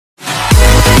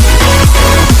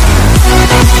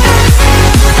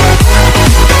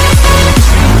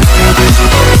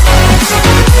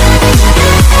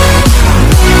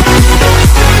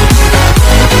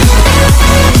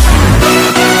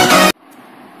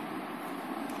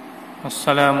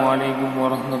अस्सलामुअलैकुम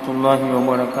वरहमतुल्लाहि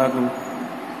वबरकातुह।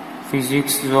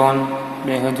 Physics zone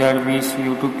 2020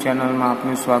 YouTube channel में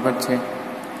आपનું स्वागत है।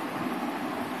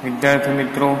 विद्यार्थी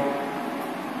मित्रों,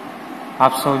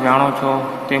 आप सौ जाणो छो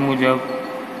ते मुजब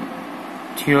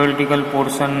थियोरिटिकल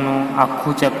पोर्शनનું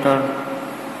આખું ચેપ્ટર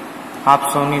आप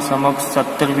સૌની સમક્ષ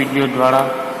 17 વિડીયો દ્વારા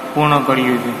પૂર્ણ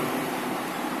કર્યું છે।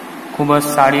 ખૂબ જ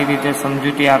સારી રીતે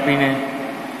સમજૂતી આપીને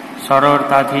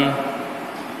સરળતાથી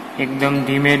एकदम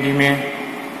धीमे धीमे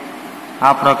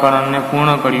आ प्रकरण ने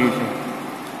पूर्ण कर्यु छे।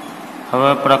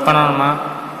 हवे प्रकरण में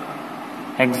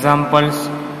एक्जाम्पल्स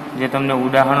जे तमने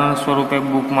उदाहरण स्वरूपे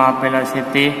बुक में आपेला छे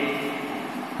ते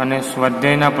अने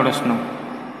स्वाध्यायना प्रश्नों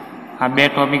आ बे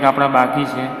टॉपिक आपणा बाकी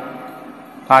छे।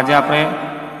 तो आज आपणे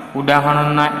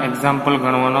उदाहरणना एक्जाम्पल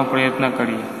गणवानो प्रयत्न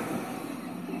करीए।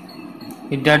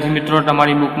 विद्यार्थी मित्रों,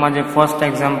 तमारी बुक में जे फर्स्ट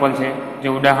एक्जाम्पल छे, जे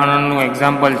उदाहरणनुं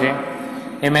एक्जाम्पल छे,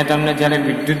 ए मैं तमने ज्यारे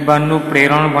विद्युत भारनु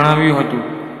प्रेरण भणाव्युं हतुं,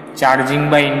 चार्जिंग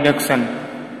बाय इंडक्शन,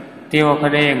 ते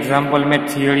वखते एक्जाम्पल मैं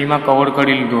थियरी में कवर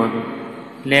करी लीधुं हतुं।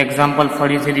 एटले एक्जाम्पल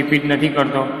फरीथी रिपीट नहीं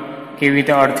करतो। केवी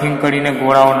रीते अर्थिंग करीने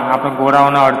गोळाओने आपणे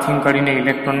गोळाओने अर्थिंग करीने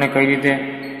इलेक्ट्रॉन ने कई रीते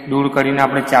दूर करीने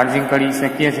आपणे चार्जिंग करी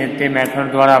शकीए छीए, ते मेथड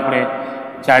द्वारा आपणे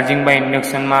चार्जिंग बाय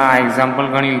इंडक्शन में आ एक्जाम्पल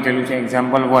गणी लीधेलुं छे,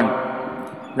 एक्जाम्पल 1।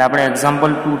 एटले आपणे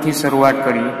एक्जाम्पल 2 थी शरूआत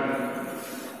करीए।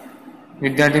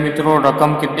 विद्यार्थी मित्रों,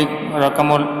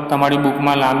 रकमों तमारी बुक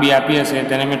में लांबी आपी हशे,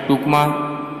 तेने मैं टूंक में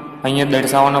अहींया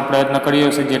दर्शाववानो प्रयत्न कर्यो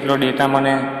छे। जेटलो डेटा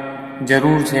मने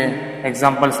जरूर है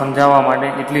एक्जाम्पल समझावा माटे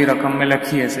एटली रकम में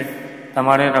लखी हशे।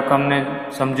 तमारे रकम ने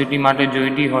समजूती माटे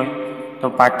जोईती होय तो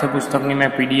पाठ्यपुस्तकनी मैं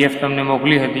पीडीएफ तमने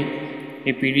मोकली हती,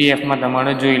 ए पीडीएफ में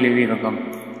तमारे जोई लेवी रकम।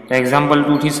 तो एक्जाम्पल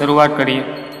 2 थी शरूआत करीए।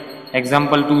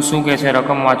 एक्जाम्पल 2 शुं कहे छे,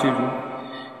 रकम वाँचुं छुं।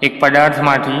 एक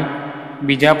पदार्थमांथी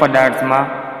बीजा पदार्थमां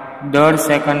दर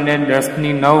सेकंडे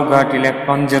 10⁹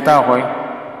 इलेक्ट्रॉन जता होय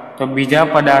तो बीजा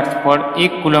पदार्थ पर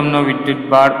 1 कूलमनो विद्युत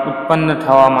भार उत्पन्न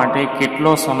थवा माटे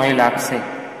केटलो समय लागशे।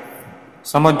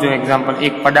 समझो एक्जाम्पल,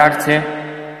 एक पदार्थ है,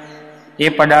 ए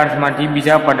पदार्थमांथी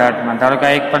बीजा पदार्थमां, धारो के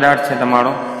एक पदार्थ है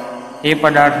तमारो, ए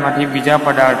पदार्थमांथी बीजा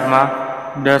पदार्थमां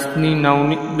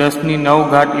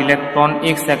 10⁹ इलेक्ट्रॉन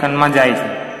 1 सेकंड में जाय छे।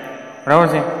 बराबर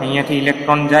है, अहींयाथी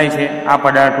इलेक्ट्रॉन जाय छे आ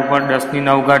पदार्थ पर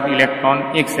 10⁹ इलेक्ट्रॉन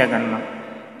 1 सेकंड में।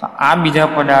 तो आ बीजा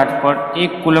पदार्थ पर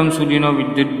 1 कूलम सुधीनो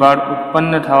विद्युत भार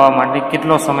उत्पन्न थवा माटे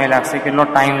केटलो समय लागशे, केटलो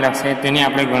टाइम लागशे, तेनी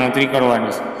आपणे गणतरी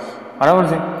करवानी छे। बराबर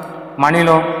है। मानी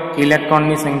लो कि इलेक्ट्रॉन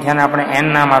की संख्या ने आपणे n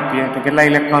नाम आपीए तो केटला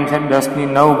इलेक्ट्रॉन है,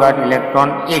 10⁹ इलेक्ट्रॉन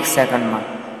 1 सेकंड में।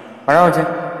 बराबर है।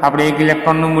 आपणे एक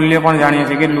इलेक्ट्रॉन मूल्य पण जाणीए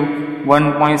छीए, केटलुं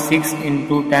 1.6 ×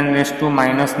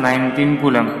 10⁻⁹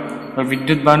 कूलम। तो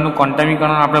विद्युत भारनु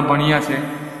क्वोंटमीकरण आपणे भण्या छे,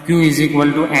 Q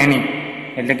 = Ne।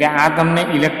 એટલે કે આ તમને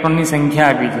ઇલેક્ટ્રોનની સંખ્યા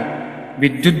આપી છે।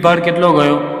 વિદ્યુત ભાર કેટલો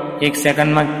ગયો 1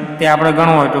 સેકન્ડમાં તે આપણે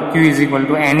ગણવો હોય તો Q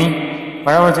 = Ne।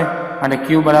 બરાબર છે। અને Q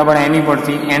બરાબર Ne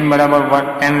પરથી n બરાબર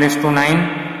 10⁹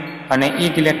 અને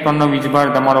 1 ઇલેક્ટ્રોનનો વીજભાર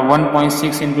તમારો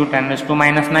 1.6 ×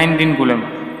 10⁻⁹ કુલમ।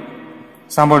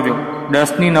 સાંભળજો,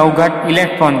 10⁹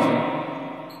 ઇલેક્ટ્રોન છે,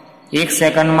 1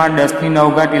 સેકન્ડમાં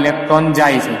 10⁹ ઇલેક્ટ્રોન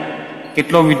જાય છે।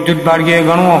 કેટલો વિદ્યુત ભાર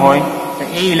ગણવો હોય तो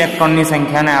ए इलेक्ट्रॉन की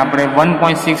संख्या ने आपणे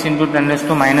 1.6 ×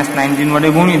 10⁻⁹ वडे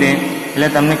गुणी दे એટલે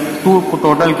તમને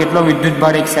टोटल केटलो विद्युत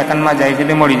भार 1 सेकंड में जाए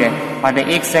ते मळी जाए। माटे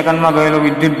 1 सेकंड में गयेलो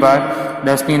विद्युत भार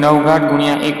 10⁹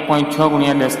 गुणिया 1.6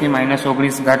 गुणिया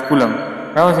 10⁻⁹ कूलम।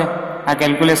 बराबर है। आ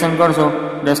केल्क्युलेशन करशो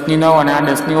 10⁹ અને आ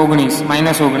 10⁻⁹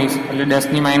 -19 એટલે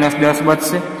 10⁻10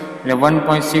 बचशे એટલે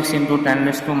 1.6 ×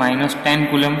 10⁻10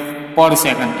 कूलम पर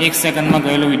सेकंड 1 सेकंड में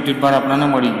गयेलो विद्युत भार आपणे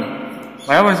मळी गयो।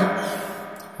 बराबर है।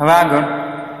 હવે આગળ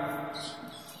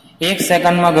 1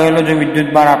 સેકન્ડમાં ગયેલો જો વિદ્યુત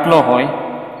ભાર આટલો હોય,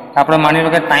 આપણે માની લો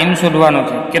કે ટાઈમ શોધવાનો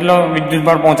છે, કેટલો વિદ્યુત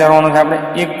ભાર પહોંચાડવાનો છે આપણે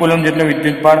 1 કુલમ જેટલો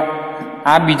વિદ્યુત ભાર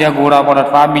આ બીજા ગોળા પર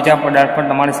અથવા આ બીજા પદાર્થ પર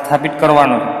તમારે સ્થાપિત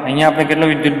કરવાનો છે। અહીંયા આપણે કેટલો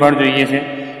વિદ્યુત ભાર જોઈએ છે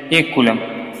 1 કુલમ।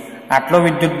 આટલો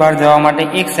વિદ્યુત ભાર જવા માટે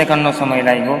 1 સેકન્ડનો સમય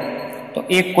લાગ્યો, તો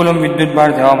 1 કુલમ વિદ્યુત ભાર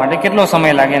જવા માટે કેટલો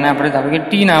સમય લાગે અને આપણે ધારો કે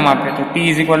T નામ આપીએ તો T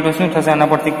 = શું થશે, આના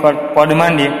પરથી પદ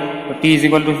માંડીએ તો T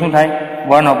 = શું થાય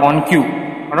 1/Q।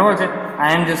 बराबर है।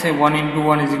 आम जैसे 1 ×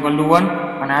 1 = 1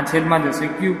 અને આ છેદમાં જશે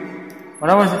Q।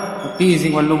 बराबर है। तो T =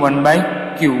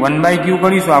 1/Q। 1/Q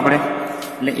કરીશું આપણે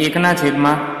એટલે 1 ના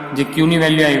છેદમાં જે Q ની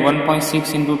વેલ્યુ આવી 1.6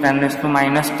 ×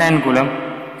 10⁻10 કુલમ।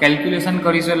 કેલ્ક્યુલેશન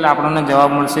કરીશું એટલે આપણને જવાબ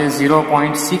મળશે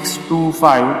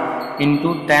 0.625 ×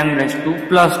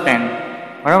 10⁻+10।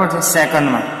 બરાબર છે,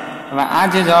 સેકન્ડમાં। હવે આ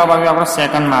જે જવાબ આવ્યો આપણો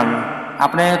સેકન્ડમાં આવ્યો।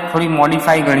 આપણે થોડી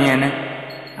મોડિફાઈ ગણીએ ને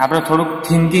આપણે થોડુંક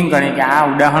થિંકિંગ કરીએ કે આ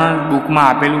ઉદાહરણ બુકમાં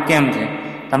આપેલું કેમ છે।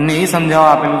 તમને એ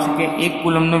સમજાવવા આપેલું છે કે 1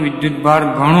 કુલમનો વિદ્યુત ભાર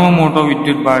ઘણો મોટો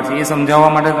વિદ્યુત ભાર છે, એ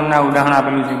સમજાવવા માટે તમને આ ઉદાહરણ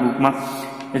આપેલું છે બુકમાં।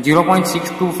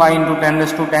 0.625 ×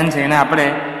 10⁻10 છે, એને આપણે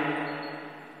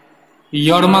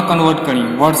યળમાં કન્વર્ટ કરીએ,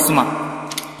 વર્ષમાં.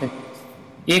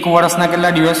 એક વર્ષના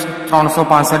કેટલા દિવસ?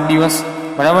 365 દિવસ,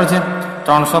 બરાબર છે.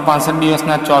 365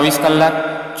 દિવસના 24 કલાક,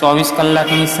 24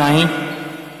 કલાકની 60,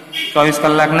 24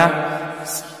 કલાકના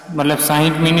મતલબ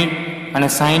 60 મિનિટ અને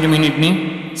 60 મિનિટની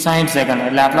 60 સેકન્ડ,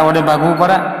 એટલે આટલા વડે ભાગવું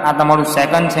પડે. આ તમારું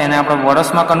સેકન્ડ છે, એને આપણે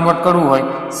વર્ષમાં કન્વર્ટ કરવું હોય.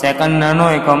 સેકન્ડ નાનો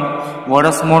એકમ,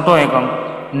 વર્ષ મોટો એકમ.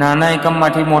 નાના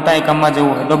એકમમાંથી મોટા એકમમાં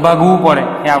જવું હોય તો ભાગવું પડે,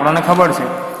 એ આપણને ખબર છે,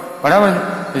 બરાબર છે.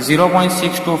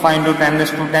 0.625 ×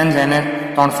 10⁻10 છે, એને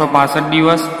 365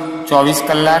 દિવસ, 24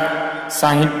 કલાક,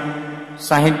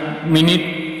 60 મિનિટ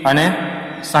અને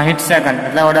 60 સેકન્ડ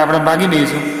એટલા વડે આપણે ભાગી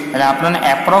દઈશું. એટલે આપણને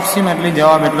એપ્રોક્સિમેટલી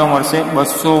જવાબ એટલો મળશે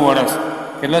 200 વર્ષ.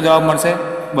 કેટલો જવાબ મળશે?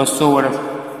 200 વર્ષ.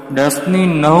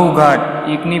 10⁹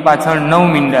 1ની પાછળ 9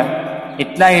 મીંડા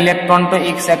એટલા ઇલેક્ટ્રોન તો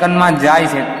 1 સેકન્ડમાં જાય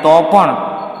છે, તો પણ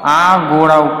આ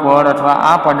ગોળા ઉપર અથવા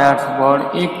આ પદાર્થ પર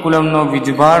 1 કુલમનો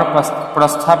વીજભાર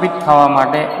પ્રસ્થાપિત થવા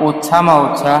માટે ઓછામાં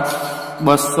ઓછા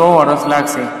 200 વર્ષ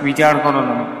લાગશે. વિચાર કરો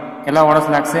તમે, કેટલા વર્ષ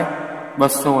લાગશે?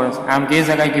 200 વર્ષ. આમ કહી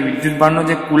શકાય કે વિદ્યુતભારનો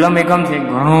જે કુલમ એકમ છે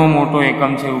ઘણો મોટો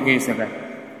એકમ છે, એવું કહી શકાય.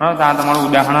 બરાબર. તો આ તમારું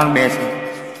ઉદાહરણ 2 છે.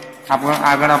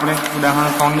 આગળ આપણે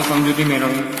ઉદાહરણ 3ની સમજૂતી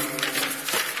મેળવીએ.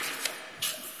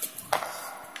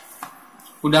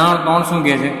 ઉદાહરણ 3 શું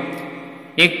કહે છે?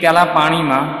 એક પ્યાલા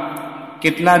પાણીમાં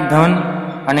કેટલા ધન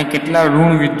અને કેટલા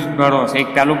ઋણ વિદ્યુતભારો હશે? એક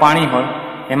પ્યાલું પાણી હોય,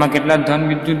 એમાં કેટલા ધન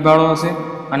વિદ્યુતભારો હશે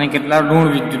અને કેટલા ઋણ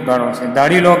વિદ્યુતભારો હશે.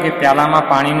 ધારી લો કે પ્યાલામાં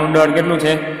પાણીનું દળ કેટલું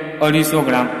છે? 250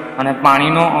 ગ્રામ, અને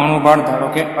પાણીનો અણુભાર ધારો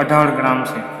કે 18 ગ્રામ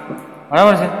છે,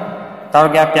 બરાબર છે. ધારો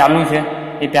કે આ પ્યાલું છે,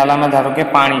 એ પ્યાલામાં ધારો કે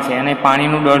પાણી છે, અને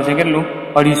પાણીનું દળ છે કેટલું?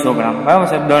 250 ગ્રામ, બરાબર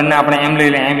છે. દળને આપણે એમ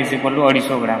લઈ લઈએ, m =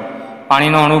 250 ગ્રામ.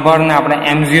 પાણીનો અણુભારને આપણે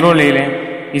m0 લઈ લઈએ,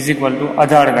 =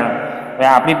 18 ગ્રામ. હવે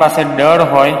આપણી પાસે દળ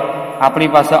હોય,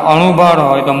 આપણી પાસે અણુભાર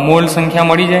હોય, તો મોલ સંખ્યા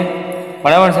મળી જાય,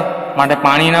 બરાબર છે. માટે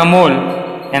પાણીના મોલ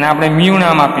એને આપણે મ્યુ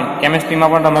નામ આપીએ. કેમિસ્ટ્રીમાં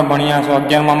પણ તમે ભણ્યા હશો,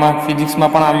 11માં ફિઝિક્સમાં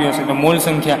પણ આવ્યું હશે. તો મોલ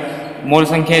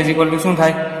સંખ્યા શું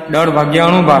થાય? દળ ભાગ્યા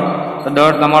અણુભાર. તો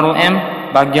દળ તમારું m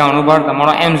ભાગ્યા અણુભાર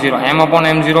તમારો m0.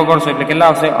 m/m0 કરશો એટલે કેટલા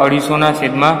આવશે?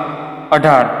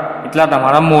 250/18 એટલા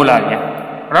તમારા મોલ આવ્યા,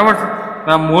 બરાબર છે. તો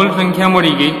આ મોલ સંખ્યા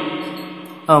મળી ગઈ.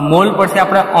 મોલ પરથી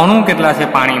આપણે અણુ કેટલા છે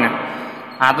પાણીના,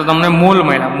 આ તો તમને મોલ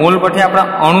મળ્યા. મોલ પરથી આપણે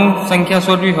અણુ સંખ્યા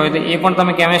શોધવી હોય તો એ પણ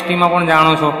તમે કેમિસ્ટ્રીમાં પણ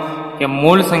જાણો છો કે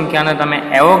મોલ સંખ્યાને તમે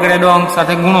એવોગ્રેડો અંક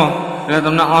સાથે ગુણો એટલે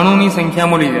તમને અણુની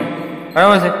સંખ્યા મળી જાય,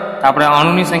 બરાબર છે. તો આપણે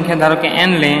અણુની સંખ્યા ધારો કે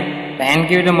n લઈએ, તો n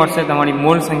કેવી રીતે મળશે? તમારી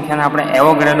મોલ સંખ્યાને આપણે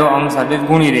એવોગ્રેડો અંક સાથે જ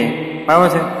ગુણી દઈએ, બરાબર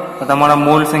છે. તો તમારા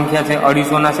મોલ સંખ્યા છે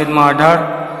 250/18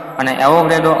 અને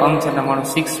એવોગ્રેડો અંક છે તમારો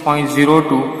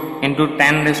 6.02 ×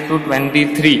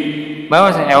 10⁻23,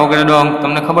 બરાબર છે. એવોગ્રેડો અંક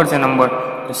તમને ખબર છે નંબર,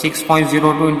 તો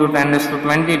 6.02 ×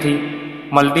 10⁻23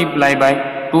 ×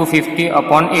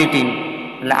 250/18.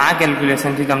 એટલે આ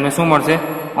કેલ્ક્યુલેશનથી તમને શું મળશે?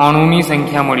 અણુની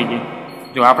સંખ્યા મળી ગઈ.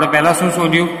 જો આપણે પહેલાં શું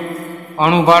શોધ્યું?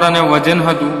 અણુભાર અને વજન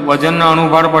હતું. વજનના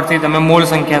અણુભાર પરથી તમે મોલ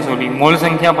સંખ્યા શોધી. મોલ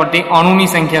સંખ્યા પરથી અણુની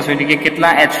સંખ્યા શોધી કે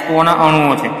કેટલા H2O ના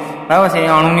અણુઓ છે, બરાબર છે. એ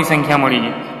અણુની સંખ્યા મળી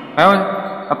ગઈ, બરાબર.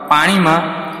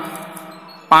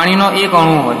 પાણીનો એક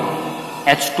અણુ હોય,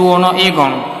 H2O નો એક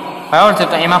અણુ, બરાબર છે.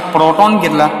 તો એમાં પ્રોટોન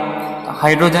કેટલા?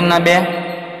 હાઇડ્રોજનના 2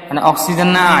 અને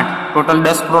ઓક્સિજનના 8, ટોટલ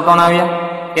 10 પ્રોટોન આવ્યા.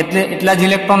 એટલા જ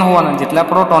ઇલેક્ટ્રોન હોવાના, જેટલા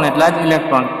પ્રોટોન એટલા જ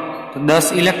ઇલેક્ટ્રોન. તો 10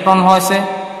 ઇલેક્ટ્રોન હશે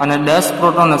અને 10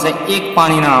 પ્રોટોન હશે એક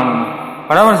પાણીના અણુમાં,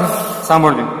 બરાબર છે.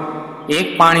 સાંભળજો, એક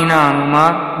પાણીના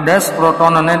અણુમાં 10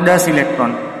 પ્રોટોન અને 10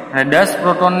 ઇલેક્ટ્રોન, અને 10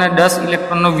 પ્રોટોન અને 10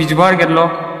 ઇલેક્ટ્રોનનો વીજભાર કેટલો?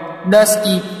 10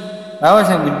 E, બરાબર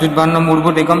છે. વિદ્યુતભારનો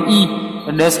મૂળભૂત એકમ E, તો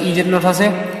 10 E જેટલો થશે.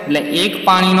 એટલે એક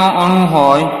પાણીનો અણુ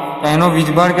હોય તો એનો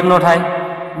વીજભાર કેટલો થાય?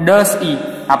 10 E.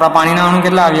 આપણા પાણીના અણુ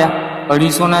કેટલા આવ્યા?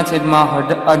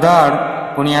 250/18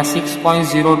 ×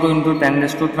 6.02 ×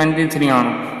 10⁻23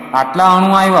 અણુ. આટલા અણુ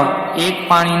આવ્યા. એક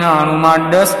પાણીના અણુમાં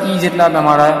 10 E જેટલા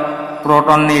તમારા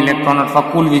પ્રોટોન ને ઇલેક્ટ્રોન અથવા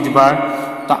કુલ વીજભાર.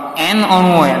 તો n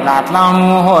અણુ હોય એટલે આટલા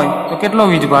અણુઓ હોય તો કેટલો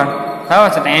વીજભાર? બરાબર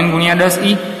છે. તો n × 10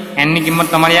 E. n ની કિંમત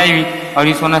તમારી આવી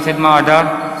 250/18,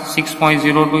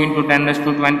 6.02 ×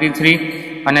 10⁻23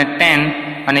 અને 10,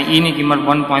 અને E ની કિંમત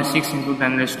 1.6 ×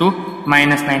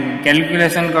 10⁻19.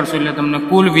 કેલ્ક્યુલેશન કરશો એટલે તમને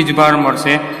કુલ વીજભાર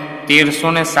મળશે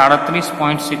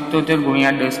 1337.77 ×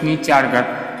 10⁻4.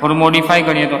 થોડું મોડિફાઈ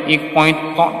કરીએ તો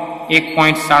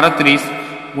 1.37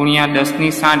 ×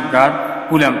 10⁻7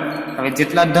 કુલમ. હવે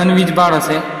જેટલા ધન વીજભાર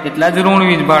હશે એટલા જ ઋણ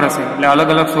વીજભાર હશે, એટલે અલગ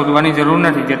અલગ શોધવાની જરૂર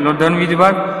નથી. જેટલો ધન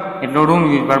વીજભાર એટલો ઋણ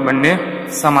વીજભાર બંને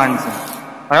સમાન છે,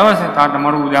 બરાબર છે. તો આ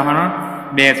તમારું ઉદાહરણ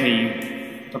 2 થઈ ગયું.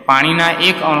 તો પાણીના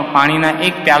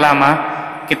એક પ્યાલામાં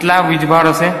કેટલા વીજભાર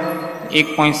હશે?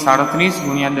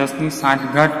 1.37 ×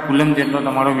 10⁻7 કુલમ જેટલો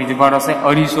તમારો વીજભાર હશે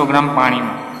 250 ગ્રામ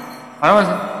પાણીમાં, બરાબર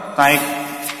છે. તો આ એક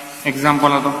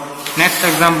એક્ઝામ્પલ હતો. નેક્સ્ટ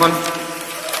એક્ઝામ્પલ,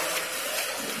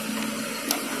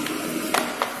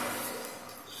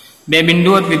 બે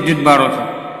બિંદુવત વિદ્યુતભારો છે,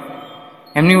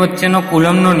 એમની વચ્ચેનો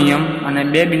કુલમનો નિયમ અને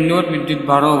બે બિંદુવત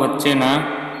વિદ્યુતભારો વચ્ચેના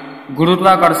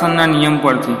ગુરુત્વાકર્ષણના નિયમ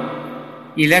પરથી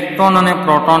ઇલેક્ટ્રોન અને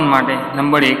પ્રોટોન માટે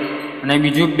નંબર 1 અને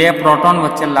બીજું બે પ્રોટોન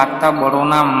વચ્ચે લાગતા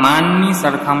બળોના માનની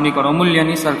સરખામણી કરો,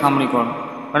 મૂલ્યની સરખામણી કરો,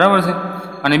 બરાબર છે.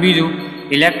 અને બીજું,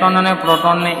 ઇલેક્ટ્રોન અને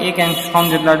પ્રોટોનને 1 એંગસ્ટ્રોમ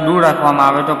જેટલા દૂર રાખવામાં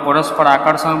આવે તો પરસ્પર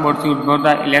આકર્ષણ બળથી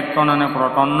ઉદ્ભવતા ઇલેક્ટ્રોન અને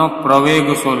પ્રોટોનનો પ્રવેગ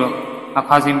શોધો. આ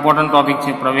ખાસ ઇમ્પોર્ટન્ટ ટોપિક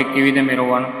છે, પ્રવેગ કેવી રીતે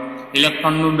મેળવવાનો.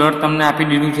 ઇલેક્ટ્રોનનું દળ તમને આપી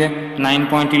દીધું છે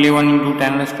 9.11 ×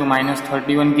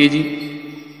 10⁻31 kg.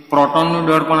 પ્રોટોનનું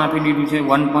દળ પણ આપી દીધું છે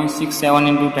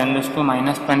 1.67 ×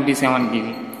 10⁻27 kg.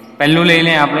 પહેલું લઈ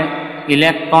લઈએ આપણે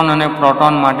ઇલેક્ટ્રોન અને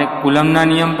પ્રોટોન માટે કુલમના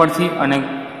નિયમ પરથી અને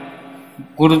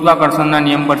ગુરુત્વાકર્ષણના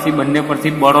નિયમ પરથી, બંને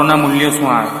પરથી બળોના મૂલ્યો શું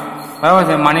આવે, બરાબર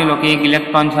છે. માની લો કે એક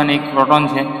ઇલેક્ટ્રોન છે અને એક પ્રોટોન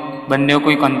છે, બંને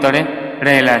કોઈક અંતરે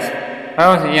રહેલા છે,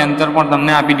 બરાબર છે. એ અંતર પણ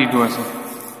તમને આપી દીધું હશે,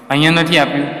 અહીંયા નથી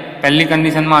આપ્યું. પહેલી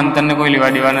કન્ડિશનમાં અંતરને કોઈ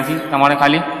લેવા દેવા નથી, તમારે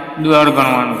ખાલી દળ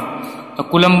ગણવાનું. તો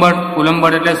કુલમ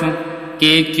બળ એટલે શું?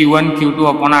 કે Q1 Q2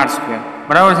 upon r²,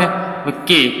 બરાબર છે.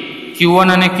 કે Q1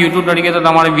 અને Q2 તરીકે તો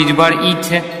તમારે વીજભાર E જ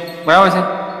છે, બરાબર છે.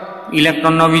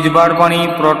 ઇલેક્ટ્રોનનો વીજભાર પણ E,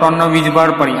 પ્રોટોનનો વીજભાર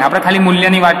પણ E. આપણે ખાલી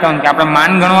મૂલ્યની વાત કરવાની, કે આપણે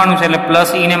માન ગણવાનું છે, એટલે પ્લસ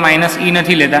E ને માઇનસ E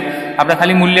નથી લેતા, આપણે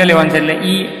ખાલી મૂલ્ય લેવાનું છે, એટલે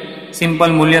E સિમ્પલ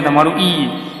મૂલ્ય તમારું E.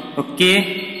 તો કે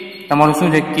તમારું શું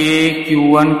છે? કે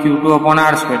Q1 Q2 upon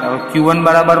r². હવે Q1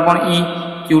 બરાબર પણ E,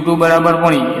 Q2 બરાબર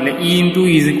પણ E, એટલે E ×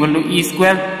 E =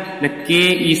 E², એટલે કે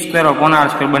E² upon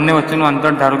r². બંને વચ્ચેનું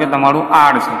અંતર ધારો કે તમારું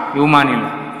r છે, એવું માની લો,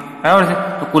 બરાબર છે.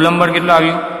 તો કુલમ બળ કેટલું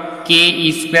આવ્યું? કે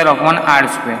E² upon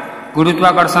r².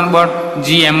 ગુરુત્વાકર્ષણ બળ G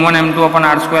m1 m2 upon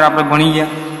r² આપણે ભણી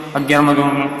ગયા 11મા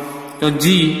ધોરણમાં. તો G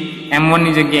m1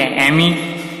 ની જગ્યાએ me,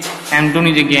 m2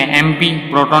 ની જગ્યાએ mp,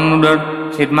 પ્રોટોનનું દળ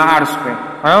છેદમાં r²,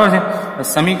 બરાબર છે.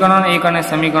 સમીકરણ 1 અને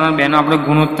સમીકરણ 2 નો આપણે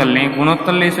ગુણોત્તર લઈએ.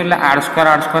 ગુણોત્તર લઈશું એટલે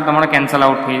r² તમારે કેન્સલ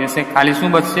આઉટ થઈ જશે. ખાલી શું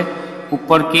બચશે?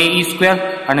 ઉપર કે E²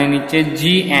 અને નીચે G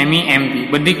me mp.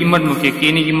 બધી કિંમત મૂકીએ. કે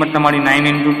ની કિંમત તમારી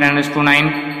 9 × 10⁹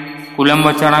 કુલમ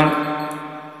અચળાંક,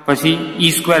 પછી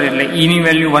E² એટલે E ની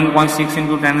વેલ્યુ 1.6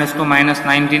 ×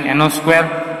 10⁻19 એનો સ્ક્વેર.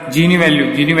 G ની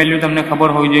વેલ્યુ તમને ખબર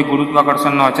હોવી જોઈએ,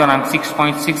 ગુરુત્વાકર્ષણનો અચળાંક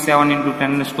 6.67 ×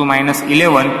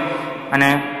 10⁻11 અને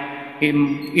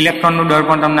ઇલેક્ટ્રોનનું દળ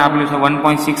પણ તમને આપેલું છે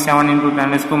 1.67 ×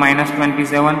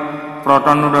 10⁻27,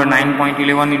 પ્રોટોનનું દળ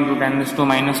 9.11 ×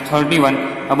 10⁻31.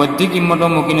 આ બધી કિંમતો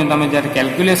મૂકીને તમે જ્યારે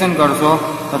કેલ્ક્યુલેશન કરશો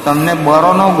તો તમને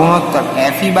બળોનો ગુણોત્તર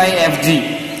Fe/Fg,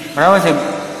 બરાબર છે,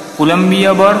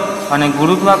 કુલંબીય બળ અને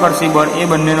ગુરુત્વાકર્ષી બળ એ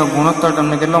બંનેનો ગુણોત્તર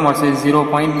તમને કેટલો મળશે?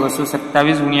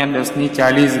 0.227 ×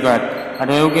 10⁻40.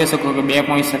 અથવા એવું કહી શકો કે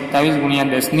 2.27 ×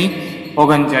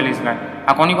 10⁻39.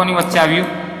 આ કોની વચ્ચે આવ્યું?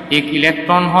 એક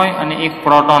ઇલેક્ટ્રોન હોય અને એક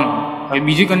પ્રોટોન હોય. હવે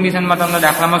બીજી કન્ડિશનમાં તમને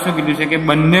દાખલામાં શું કીધું છે? કે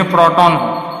બંને પ્રોટોન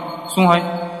હોય. શું હોય?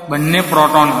 બંને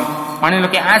પ્રોટોન હોય. માની લો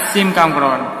કે આ જ સેમ કામ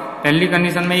કરવાનું. પહેલી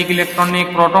કન્ડિશનમાં એક ઇલેક્ટ્રોન ને એક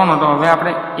પ્રોટોન હતો, હવે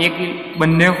આપણે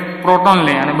બંને પ્રોટોન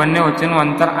લે અને બંને વચ્ચેનું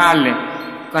અંતર r લે.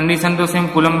 કન્ડિશન તો સેમ,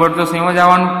 કુલમ બળ તો સેમ જ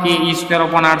આવવાનું, કે E²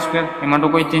 upon r². એમાં તો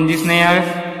કોઈ ચેન્જીસ નહીં આવે.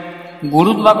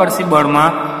 ગુરુત્વાકર્ષી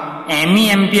બળમાં me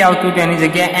mp આવતું તેની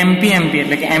જગ્યાએ mp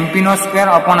એટલે કે mp²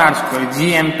 upon r², G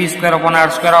mp² upon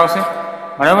r² આવશે,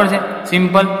 બરાબર છે,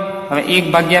 સિમ્પલ. હવે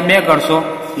 1/2 કરશો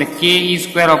એટલે કે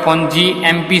E² upon G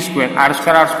mp²,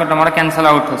 r² તમારે કેન્સલ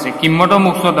આઉટ થશે. કિંમતો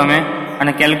મૂકશો તમે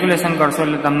અને કેલ્ક્યુલેશન કરશો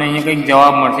એટલે તમને અહીંયા કંઈક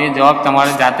જવાબ મળશે. એ જવાબ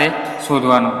તમારે જાતે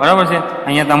શોધવાનો, બરાબર છે.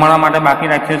 અહીંયા તમારા માટે બાકી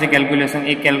રાખ્યો છે કેલ્ક્યુલેશન.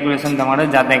 એ કેલ્ક્યુલેશન તમારે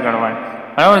જાતે કરવાનું,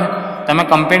 બરાબર છે. તમે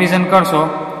કમ્પેરિઝન કરશો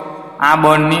આ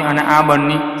બળની અને આ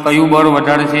બળની, કયું બળ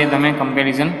વધારે છે એ તમે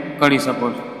કમ્પેરિઝન કરી શકો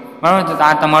છો, બરાબર છે. તો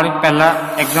આ તમારી પહેલા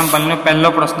એક્ઝામ્પલનો પહેલો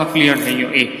પ્રશ્ન ક્લિયર થઈ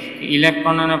ગયો.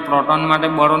 ઇલેક્ટ્રોન અને પ્રોટોન માટે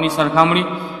બળોની સરખામણી,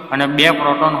 અને બે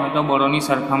પ્રોટોન હોય તો બળોની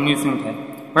સરખામણી શું થાય,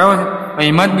 બરાબર છે.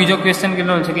 એમાં જ બીજો ક્વેશ્ચન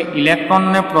કેટલો છે કે ઇલેક્ટ્રોન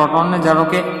અને પ્રોટોનને ધારો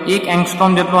કે 1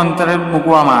 એંગસ્ટ્રોમ જેટલું અંતરે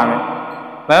મૂકવામાં આવે,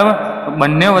 બરાબર.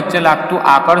 બંને વચ્ચે લાગતું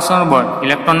આકર્ષણ બળ,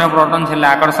 ઇલેક્ટ્રોન અને પ્રોટોન છે એટલે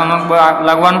આકર્ષણ બળ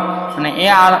લાગવાનું, અને એ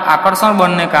આકર્ષણ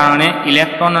બળને કારણે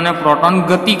ઇલેક્ટ્રોન અને પ્રોટોન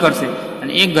ગતિ કરશે,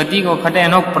 અને એ ગતિ વખતે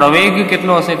એનો પ્રવેગ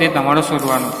કેટલો હશે તે તમારે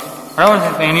શોધવાનો, બરાબર છે.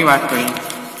 તો એની વાત કરીએ.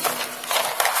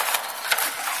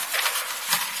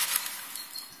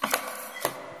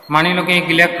 માની લો કે એક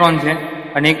ઇલેક્ટ્રોન છે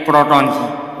અને એક પ્રોટોન છે,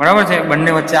 બરાબર છે.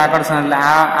 બંને વચ્ચે આકર્ષણ એટલે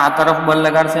આ તરફ બળ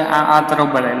લગાડશે, આ તરફ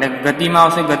બળ, એટલે ગતિમાં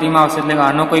આવશે એટલે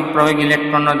આનો કોઈક પ્રવેગ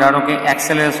ઇલેક્ટ્રોનનો ધારો કે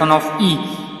એક્સેલરેશન ઓફ E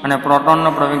અને પ્રોટોનનો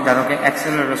પ્રવેગ ધારો કે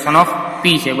એક્સેલરેશન ઓફ P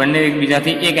છે. બંને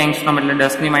એકબીજાથી 1 એંગસ્ટ્રોમ એટલે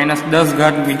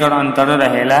 10⁻10 મીટર અંતરે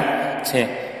રહેલા છે,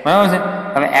 બરાબર છે.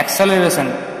 હવે એક્સેલરેશન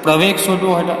પ્રવેગ શોધવો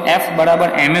હોય તો F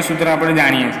 = ma સૂત્ર આપણે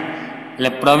જાણીએ છીએ. એટલે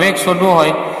પ્રવેગ શોધવો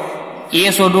હોય, એ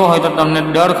શોધવો હોય તો તમને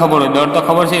દળ ખબર હોય. દળ તો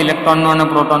ખબર છે ઇલેક્ટ્રોનનો અને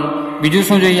પ્રોટોન. બીજું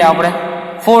શું જોઈએ આપણે?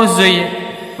 ફોર્સ જોઈએ,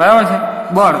 બરાબર છે,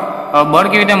 બળ. બળ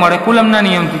કેવી રીતે મળે? કુલમના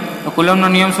નિયમથી. તો કુલમનો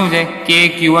નિયમ શું છે? કે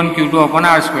Q1 Q2 upon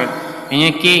R square.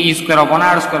 અહીંયા કે E square upon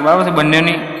R square, બરાબર છે.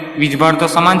 બંનેની વીજભાર તો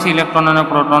સમાન છે, ઇલેક્ટ્રોન અને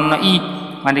પ્રોટોનનો E,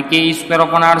 માટે કે E square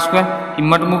upon R square.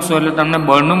 કિંમત મૂકશો એટલે તમને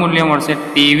બળનું મૂલ્ય મળશે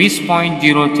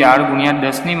 23.04 ગુણ્યા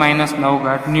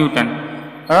 10⁻9 ન્યૂટન,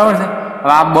 બરાબર છે.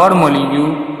 હવે આ બળ મળી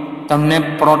ગયું. તમને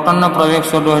પ્રોટોનનો પ્રવેગ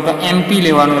શોધવો હોય તો MP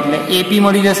લેવાનું એટલે AP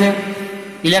મળી જશે.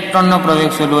 ઇલેક્ટ્રોનનો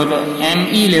પ્રવેગ શોધવો હોય તો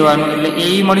ME લેવાનું એટલે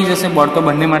AE મળી જશે. બળ તો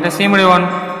બંને માટે સેમ રહેવાનું.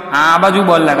 આ બાજુ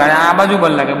બળ લાગે, આ બાજુ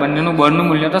બળ લાગે, બંનેનું બળનું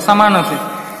મૂલ્ય તો સમાન હશે,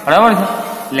 બરાબર છે.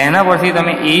 એટલે એના પરથી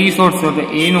તમે AE શોધશો તો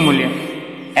AE નું મૂલ્ય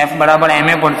F બરાબર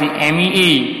MA પરથી ME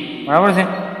AE, બરાબર છે.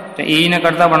 તો AE ને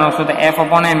કરતા બનાવશો તો F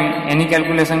અપોન ME, એની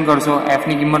કેલ્ક્યુલેશન કરશો, F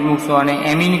ની કિંમત મૂકશો અને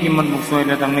ME ની કિંમત મૂકશો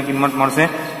એટલે તમને કિંમત મળશે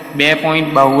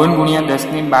 2.52 ગુણ્યા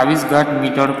 10⁻22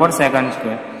 મીટર પર સેકન્ડ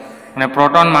સ્ક્વેર. અને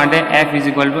પ્રોટોન માટે F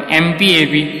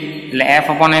MPAP એટલે F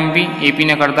અપોન MP, AP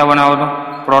ને કરતા બનાવો તો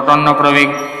પ્રોટોનનો પ્રવેગ,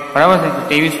 બરાબર છે.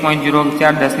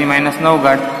 23.04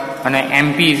 10⁻9 અને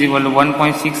MP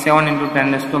 1.67 ×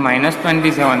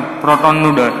 10⁻27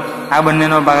 પ્રોટોનનું દળ. આ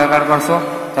બંનેનો ભાગાકાર કરશો,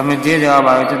 તમે જે જવાબ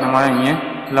આવે છે તમારે અહીંયા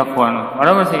લખવાનો,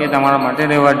 બરાબર છે. એ તમારા માટે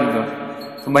રહેવા દીધો.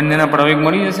 તો બંનેના પ્રવેગ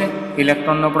મળી જશે.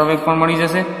 ઇલેક્ટ્રોનનો પ્રવેગ પણ મળી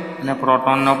જશે અને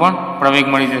પ્રોટોનનો પણ પ્રવેગ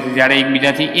મળી જશે જ્યારે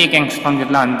એકબીજાથી 1 એંગસ્ટ્રોમ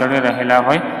જેટલા અંતરે રહેલા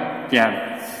હોય ત્યારે,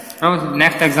 બરાબર છે.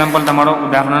 નેક્સ્ટ એક્ઝામ્પલ તમારો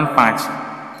ઉદાહરણ 5.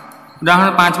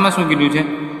 ઉદાહરણ 5માં શું કીધું છે?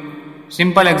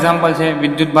 સિમ્પલ એક્ઝામ્પલ છે.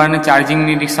 વિદ્યુતભારને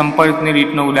ચાર્જિંગની સંપર્કની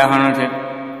રીતનું ઉદાહરણ છે.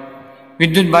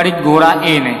 વિદ્યુતભારિત ગોળા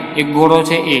A ને, એક ગોળો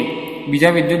છે A,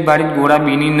 બીજા વિદ્યુતભારિત ગોળા B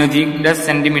ની નજીક 10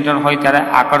 સેન્ટીમીટર હોય ત્યારે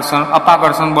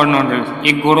અપાકર્ષણ બળ નોંધેલું છે.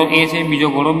 એક ગોળો A છે, બીજો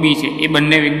ગોળો B છે. એ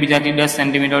બંને એકબીજાથી 10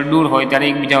 સેન્ટીમીટર દૂર હોય ત્યારે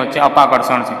એકબીજા વચ્ચે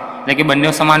અપાકર્ષણ છે, એટલે કે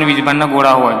બંને સમાન વીજભારના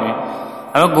ગોળા હોવા જોઈએ.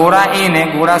 હવે ગોળા A ને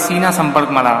ગોળા C ના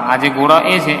સંપર્કમાં લાવવા. આ જે ગોળા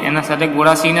A છે એના સાથે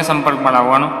ગોળા C ને સંપર્કમાં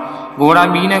લાવવાનો. ગોળા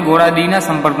B ને ગોળા D ના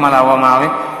સંપર્કમાં લાવવામાં આવે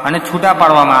અને છૂટા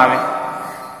પાડવામાં આવે.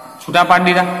 છૂટા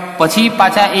પાડી દીધા પછી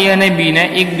પાછા A અને B ને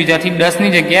એકબીજાથી 10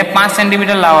 ની જગ્યાએ 5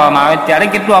 સેન્ટીમીટર લાવવામાં આવે ત્યારે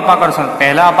કેટલું અપાકર્ષણ?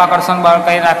 પહેલા અપાકર્ષણ બળ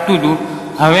કઈ રાખતું હતું,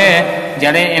 હવે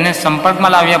જ્યારે એને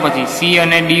સંપર્કમાં લાવ્યા પછી C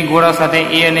અને D ગોળા સાથે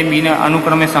A અને B ને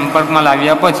અનુક્રમે સંપર્કમાં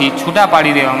લાવ્યા પછી છૂટા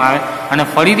પાડી દેવામાં આવે અને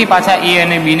ફરીથી પાછા A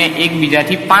અને B ને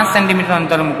એકબીજાથી 5 સેન્ટીમીટર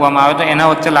અંતર મૂકવામાં આવે તો એના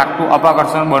વચ્ચે લાગતું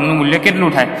અપાકર્ષણ બળનું મૂલ્ય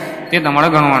કેટલું થાય તે તમારે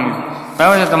ગણવાનું છે,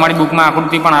 બરાબર છે. તમારી બુકમાં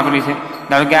આકૃતિ પણ આપેલી છે.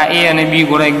 ધારો કે આ A અને B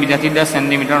ગોળા એકબીજાથી 10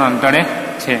 સેન્ટીમીટર અંતરે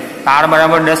છે. R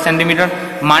બરાબર 10 સેન્ટીમીટર.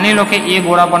 માની લો કે A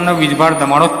ગોળા પરનો વીજભાર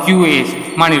તમારો QA છે.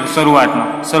 માની લો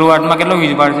શરૂઆતમાં કેટલો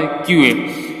વીજભાર છે? QA.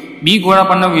 B ગોળા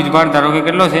પરનો વીજભાર ધારો કે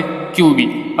કેટલો છે? QB.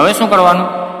 હવે શું કરવાનું?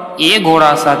 A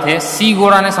ગોળા સાથે C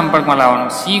ગોળાને સંપર્કમાં લાવવાનો.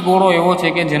 C ગોળો એવો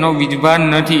છે કે જેનો વીજભાર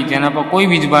નથી, જેના પર કોઈ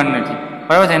વીજભાર નથી,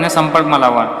 બરાબર છે, એને સંપર્કમાં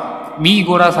લાવવાનો. B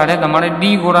ગોળા સાથે તમારે D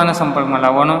ગોળાને સંપર્કમાં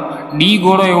લાવવાનો. D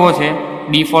ગોળો એવો છે,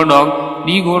 D ફોર ડોગ, D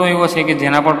ગોળો એવો છે કે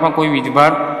જેના પર પણ કોઈ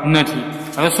વીજભાર નથી.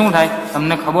 હવે શું થાય?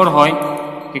 તમને ખબર હોય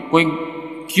કે કોઈ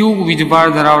Q વીજભાર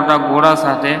ધરાવતા ગોળા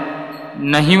સાથે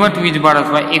નહિવત વીજભાર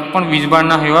અથવા એક પણ વીજભાર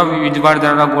ના એવા વીજભાર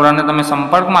ધરાવતા ગોળાને તમે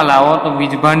સંપર્કમાં લાવો તો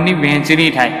વીજભારની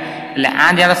વહેંચણી થાય. એટલે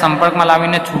આ જ્યારે સંપર્કમાં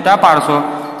લાવીને છૂટા પાડશો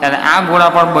ત્યારે આ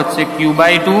ગોળા પર બચશે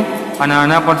Q/2 અને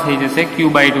આના પર થઈ જશે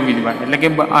Q/2 વીજભાર, એટલે કે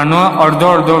આનો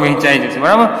અડધો વહેંચાઈ જશે,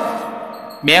 બરાબર.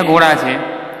 બે ગોળા છે,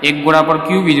 એક ગોળા પર Q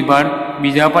વીજભાર,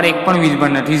 બીજા પર એક પણ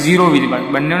વીજભાર નથી, 0 વીજભાર.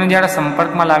 બંનેને જ્યારે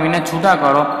સંપર્કમાં લાવીને છૂટા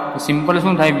કરો તો સિમ્પલ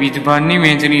શું થાય? વીજભારની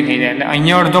વહેંચણી થઈ જાય. એટલે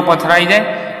અહીંયા અડધો પથરાઈ જાય,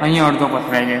 અહીંયા અડધો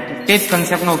પથરાઈ જાય. તો તે જ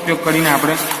કન્સેપ્ટનો ઉપયોગ કરીને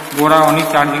આપણે ગોળાઓની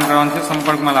ચાર્જિંગ કરવાનું છે,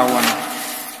 સંપર્કમાં લાવવાનું,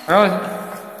 બરાબર છે.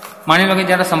 માની લો કે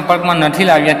જ્યારે સંપર્કમાં નથી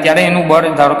લાવ્યા ત્યારે એનું બળ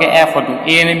ધારો કે F હતું.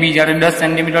 A અને B જ્યારે 10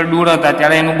 સેન્ટીમીટર દૂર હતા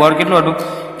ત્યારે એનું બળ કેટલું હતું?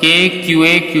 કે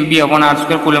QA QB upon R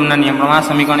square કુલમના નિયમ પ્રમાણે આ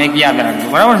સમીકરણ 1 યાદ રાખજો,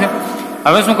 બરાબર છે.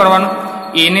 હવે શું કરવાનું?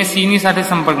 A ને C ની સાથે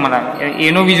સંપર્કમાં લાવે. A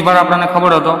નો વીજભાર આપણને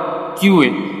ખબર હતો QA,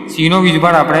 C નો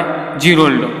વીજભાર આપણે 0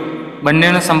 લીધો.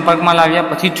 બંનેને સંપર્કમાં લાવ્યા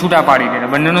પછી છૂટા પાડી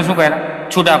દીધા. બંનેને શું કર્યા?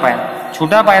 છૂટા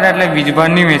પાડ્યા એટલે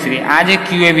વીજભારની વહેંચણી. આ જે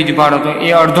QA વીજભાર હતો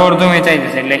એ અડધો વહેંચાઈ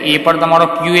જશે. એટલે A પર તમારો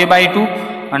QA/2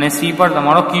 અને C પર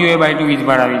તમારો QA/2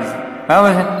 વીજભાર આવી જશે,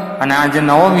 બરાબર છે. અને આ જે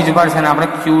નવો વીજભાર છે ને આપણે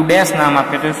Q' નામ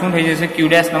આપીએ તો શું થઈ જશે? Q'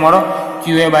 તમારો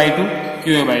QA/2,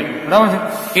 બરાબર છે.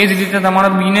 એ જ રીતે તમારો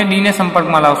B ને D ને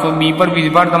સંપર્કમાં લાવશો. B પર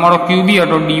વીજભાર તમારો QB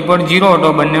હતો, D પર 0 હતો.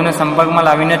 બંનેને સંપર્કમાં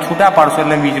લાવીને છૂટા પાડશો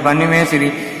એટલે વીજભારની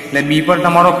વહેંચણી. એટલે B પર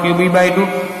તમારો QB/2,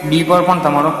 D પર પણ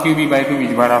તમારો QB/2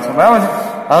 વીજભાર આવશે, બરાબર છે.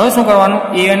 હવે શું કરવાનું?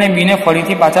 A અને B ને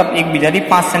ફરીથી પાછા એકબીજાથી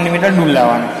 5 સેન્ટીમીટર દૂર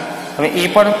લાવવાના. હવે A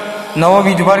પર નવો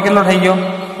વીજભાર કેટલો થઈ ગયો?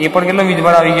 A પર કેટલો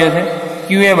વીજભાર આવી ગયો છે?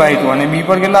 QA/2 અને B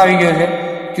પર કેટલો આવી ગયો છે?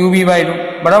 QB/2,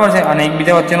 બરાબર છે. અને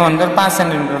એકબીજા વચ્ચેનું અંતર 5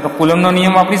 સેન્ટીમીટર. તો કુલમનો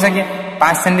નિયમ વાપરી શકીએ.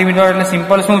 5 સેન્ટીમીટર એટલે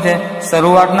સિમ્પલ શું છે?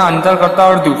 શરૂઆતના અંતર કરતા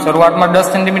અડધું. શરૂઆતમાં 10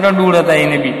 સેન્ટીમીટર દૂર હતા A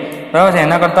અને B, બરાબર છે.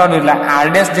 એના કરતાં અડધું એટલે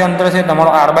r' જે અંતર છે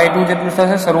તમારો r/2 જેટલું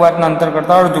થશે, શરૂઆતના અંતર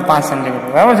કરતાં અડધું 5 સેન્ટીમીટર,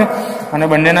 બરાબર છે. અને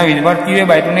બંનેના વીજભાર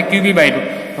qa/2 ને qb/2.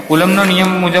 તો કુલમનો નિયમ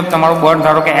મુજબ તમારું બળ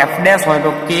ધારો કે f' હોય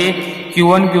તો k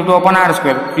q1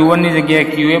 q2/r², q1 ની જગ્યાએ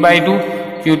qa/2,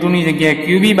 q2 ની જગ્યાએ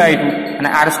qb/2 અને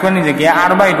r² ની જગ્યાએ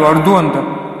r/2, અડધું અંતર.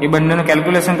 એ બંનેનું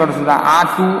કેલ્ક્યુલેશન કરશું તો આ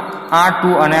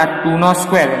 2 અને આ 2 નો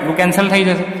સ્ક્વેર એટલું કેન્સલ થઈ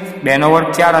જશે. 2 નો વર્ગ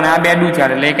 4 અને આ 2 દુ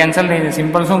 4 એટલે એ કેન્સલ થઈ જશે.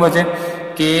 સિમ્પલ શું બચે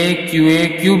કે qa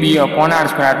qb/r²,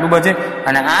 આટલું બચે.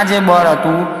 અને આ જે બળ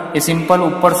હતું એ સિમ્પલ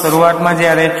ઉપર શરૂઆતમાં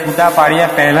જ્યારે છૂટા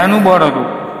પાડ્યા પહેલાનું બળ હતું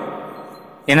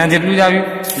એના જેટલું જ આવ્યું.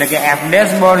 એટલે કે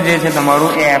f' બળ જે છે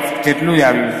તમારું એ f જેટલું જ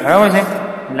આવ્યું, બરાબર છે.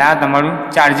 એટલે આ તમારું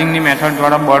ચાર્જિંગની મેથડ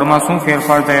દ્વારા બળમાં શું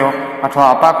ફેરફાર થયો અથવા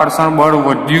અપાકર્ષણ બળ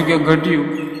વધ્યું કે ઘટ્યું,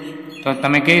 તો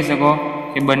તમે કહી શકો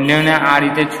કે બંનેને આ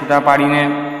રીતે છૂટા પાડીને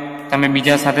તમે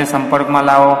બીજા સાથે સંપર્કમાં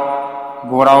લાવો,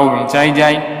 ગોળાઓ વહેંચાઈ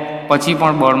જાય પછી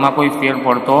પણ બળમાં કોઈ ફેર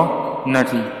પડતો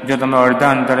નથી જો તમે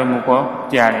અડધા અંતરે મૂકો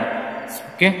ત્યારે.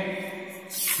 ઓકે,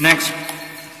 નેક્સ્ટ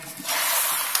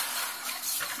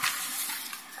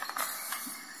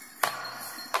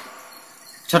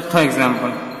છઠ્ઠો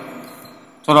એક્ઝામ્પલ.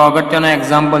 થોડો અગત્યનો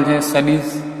એક્ઝામ્પલ છે,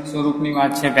 સદિશ સ્વરૂપની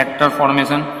વાત છે. Vector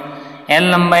formation. L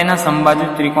લંબાઈના સમબાજુ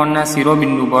ત્રિકોણના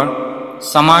શિરોબિંદુ પર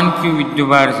સમાન q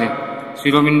વિદ્યુતભાર છે.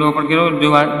 શિરોબિંદુઓ પર કેટલો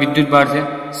વિદ્યુતભાર છે?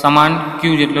 સમાન q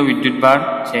જેટલો વિદ્યુતભાર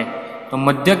છે. તો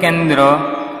મધ્ય કેન્દ્ર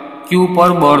q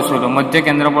પર બળ શોધો. મધ્ય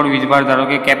કેન્દ્ર પર વીજભાર ધારો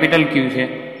કે કેપિટલ q છે,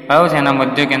 બરાબર છે. એના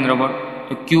મધ્ય કેન્દ્ર પર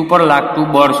તો q પર લાગતું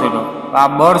બળ શોધો. તો આ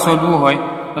બળ શોધવું હોય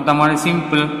તો તમારે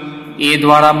સિમ્પલ a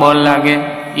દ્વારા બળ લાગે,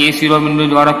 a શિરોબિંદુ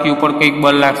દ્વારા q પર કંઈક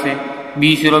બળ લાગશે, b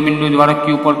શિરોબિંદુ દ્વારા q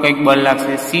પર કંઈક બળ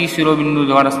લાગશે, c શિરોબિંદુ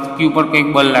દ્વારા q પર કંઈક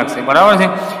બળ લાગશે, બરાબર છે.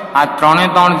 આ ત્રણે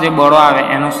ત્રણ જે બળો આવે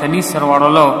એનો સદિશ સરવાળો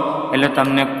લો એટલે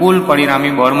તમને કુલ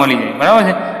પરિણામી બળ મળી જાય, બરાબર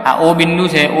છે. આ o બિંદુ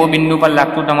છે, o બિંદુ પર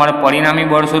લાગતું તમારે પરિણામી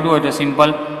બળ શોધવું હોય તો સિમ્પલ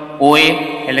OA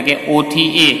એટલે કે O થી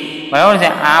A, બરાબર છે.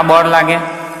 આ બળ લાગે,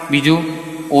 બીજું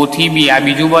O થી B આ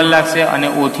બીજું બળ લાગશે અને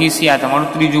O થી C આ તમારું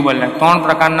ત્રીજું બળ લાગે. ત્રણ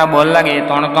પ્રકારના બળ લાગે. એ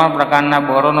ત્રણ પ્રકારના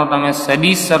બળોનો તમે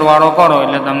સદિશ સરવાળો કરો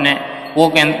એટલે તમને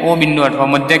O બિંદુ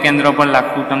અથવા મધ્ય કેન્દ્ર પર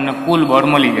લાગતું તમને કુલ બળ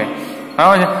મળી જાય,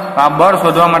 બરાબર છે. આ બળ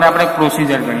શોધવા માટે આપણે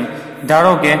પ્રોસિજર કરીએ.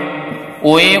 ધારો કે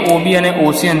OA OB અને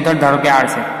OC અંતર ધારો કે r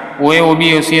છે. OA OB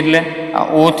OC એટલે આ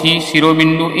O થી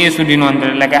શિરોબિંદુ A સુધીનું અંતર,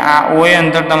 એટલે કે આ OA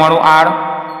અંતર તમારું r,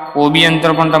 OB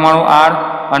અંતર પણ તમારું r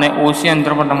અને OC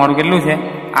અંતર પણ તમારું કેટલું છે?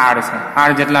 r છે.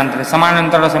 r જેટલા અંતર સમાન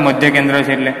અંતર હશે, મધ્ય કેન્દ્ર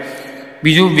છે એટલે.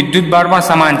 બીજું વિદ્યુતભાર પણ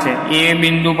સમાન છે. A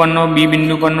બિંદુ પરનો, B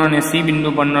બિંદુ પરનો અને C બિંદુ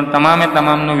પરનો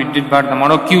તમામનો વિદ્યુતભાર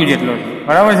તમારો q જેટલો છે,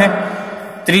 બરાબર છે.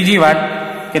 ત્રીજી વાત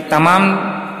કે તમામ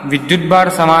વિદ્યુતભાર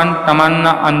સમાન,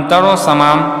 તમામના અંતરો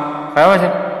સમાન, બરાબર છે.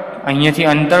 અહીંયાથી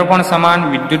અંતર પણ સમાન,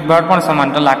 વિદ્યુતભાર પણ સમાન,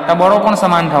 તો લાગતા બળો પણ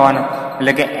સમાન થવાના.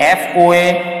 એટલે કે FOA,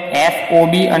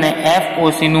 FOB અને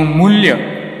FOC નું મૂલ્ય,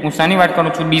 હું શાની વાત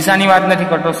કરું છું? દિશાની વાત નથી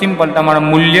કરતો, સિમ્પલ તમારા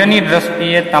મૂલ્યની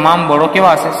દ્રષ્ટિએ તમામ બળો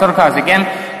કેવા હશે? સરખા હશે. કેમ?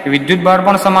 વિદ્યુતભાર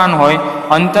પણ સમાન હોય,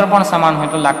 અંતર પણ સમાન હોય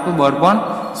તો લાગતું બળ પણ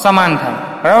સમાન થાય,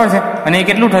 બરાબર છે. અને એ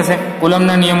કેટલું થશે?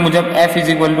 કુલમના નિયમ મુજબ F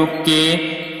 = K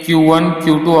Q1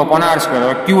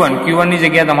 Q2/r². Q1 ની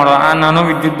જગ્યાએ તમારો આ નાનો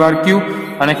વિદ્યુતભાર Q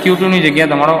અને Q2 ની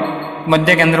જગ્યાએ તમારો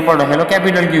મધ્ય કેન્દ્ર પર રહેલો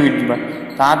કેપિટલ Q વિદ્યુતભાર.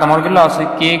 તો આ તમારું કેટલો આવશે?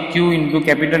 K Q ×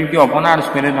 કેપિટલ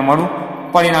Q/r² એ તમારું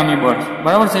પરિણામી બળ,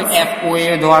 બરાબર છે.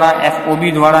 FOA દ્વારા, FOB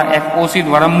દ્વારા, FOC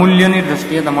દ્વારા મૂલ્યની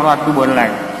દ્રષ્ટિએ તમારું આટલું બળ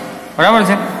લાગે, બરાબર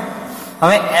છે.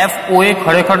 હવે FOA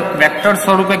ખરેખર વેક્ટર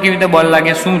સ્વરૂપે કેવી રીતે બળ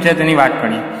લાગે, શું છે તેની વાત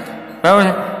કરીએ, બરાબર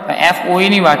છે. FOA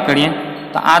ની વાત કરીએ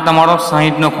તો આ તમારો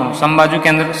 60 નો ખૂણો,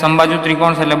 સમબાજુ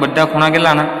ત્રિકોણ છે એટલે બધા ખૂણા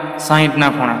કેટલાના? 60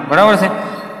 ના ખૂણા, બરાબર છે.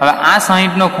 હવે આ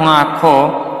 60 નો ખૂણો આખો,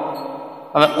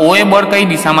 હવે OA બળ કઈ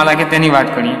દિશામાં લાગે તેની વાત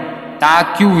કરીએ તો આ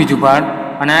Q વીજભાર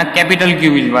અને આ કેપિટલ Q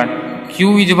વીજભાર. Q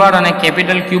વીજભાર અને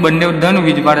કેપિટલ Q બંને ધન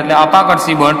વીજભાર એટલે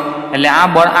અપાકર્ષી બળ, એટલે આ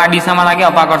બળ આ દિશામાં લાગે,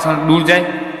 અપાકર્ષણ દૂર જાય.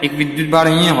 એક વિદ્યુતભાર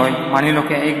અહીંયા હોય, માની લો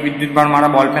કે એક વિદ્યુતભાર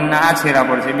મારા બોલપેનના આ છેડા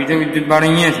પર છે, બીજો વિદ્યુતભાર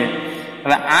અહીંયા છે.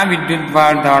 હવે આ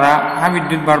વિદ્યુતભાર દ્વારા આ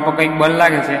વિદ્યુતભાર પર કંઈક બળ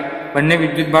લાગે છે, બંને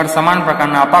વિદ્યુતભાર સમાન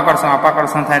પ્રકારના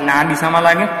અપાકર્ષણ થાય એટલે આ દિશામાં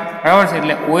લાગે, બરાબર છે.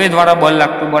 એટલે OA દ્વારા બળ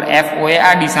લાગતું બળ FOA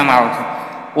આ દિશામાં આવશે,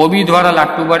 OB દ્વારા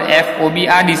લાગતું બળ FOB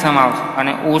આ દિશામાં આવશે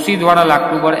અને OC દ્વારા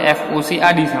લાગતું બળ FOC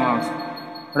આ દિશામાં આવશે,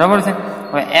 બરાબર છે.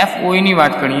 હવે FOA ની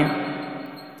વાત કરીએ.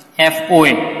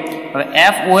 FOA, હવે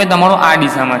FOA તમારો આ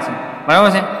દિશામાં છે, બરાબર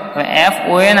છે. હવે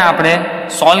FOA ને આપણે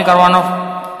સોલ્વ કરવાનો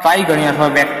ટ્રાય કરીએ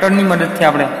અથવા વેક્ટરની મદદથી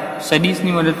આપણે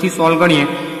સદિશની મદદથી સોલ્વ કરીએ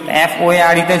તો FOA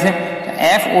આ રીતે છે.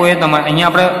 FOA તમારે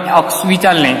અહીંયા આપણે અક્ષ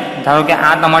વિચાર લઈએ. ધારો કે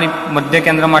આ તમારી મધ્ય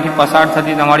કેન્દ્રમાંથી પસાર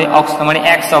થતી તમારી અક્ષ તમારી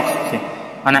x અક્ષ છે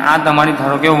અને આ તમારી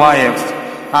ધારો કે y અક્ષ.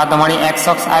 આ તમારી x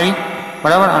અક્ષ આવી,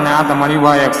 બરાબર, અને આ તમારી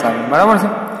y અક્ષ આવી, બરાબર છે.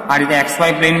 આ રીતે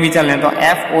XY પ્લેન વિચાર લઈએ તો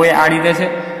FOA આ રીતે છે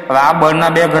હવે આ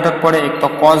બળના બે ઘટક પડે, એક તો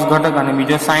કોસ ઘટક અને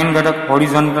બીજો સાઇન ઘટક,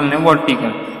 હોરિઝોન્ટલ ને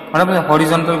વર્ટિકલ. બરાબર છે.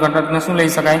 હોરિઝોન્ટલ ઘટકને શું લઈ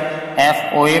શકાય?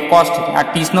 FOA cos θ. આ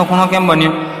 30 નો ખૂણો કેમ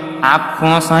બન્યો? આ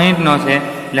ખૂણો 60 નો છે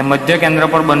એટલે મધ્ય કેન્દ્ર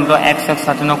પર બનતો x અક્ષ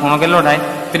સાથેનો ખૂણો કેટલો થાય?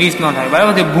 30 નો થાય.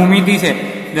 બરાબર છે. ભૂમિતિ છે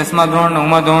 10મા ધોરણ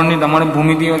 9મા ધોરણની તમારે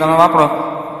ભૂમિતિઓ તમે વાપરો,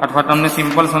 અથવા તમને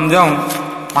સિમ્પલ સમજાવું.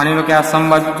 માની લો કે આ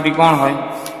સમબાજુ ત્રિકોણ હોય,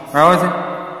 બરાબર છે.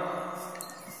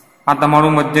 આ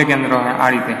તમારું મધ્ય કેન્દ્ર હોય આ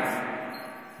રીતે,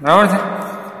 બરાબર છે.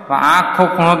 તો આ આખો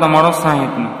ખૂણો તમારો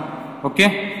 60 નો. ઓકે,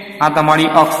 આ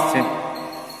તમારી અક્ષ છે.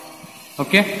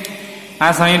 ઓકે,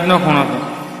 આ 60 નો ખૂણો છે.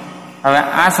 હવે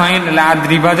આ 60 એટલે આ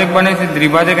દ્વિભાજક બને છે.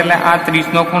 દ્વિભાજક એટલે આ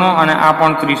 30 નો ખૂણો અને આ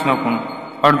પણ 30 નો ખૂણો,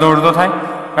 અડધો અડધો થાય.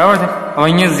 બરાબર છે. હવે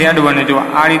અહીંયા Z બને, જો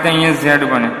આ રીતે અહીંયા Z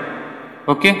બને.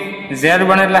 ઓકે, Z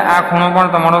બને એટલે આ ખૂણો પણ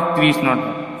તમારો 30 નો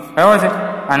થાય. બરાબર છે.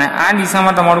 અને આ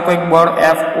દિશામાં તમારું કંઈક બળ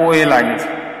FOA લાગે છે.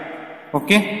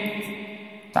 ઓકે,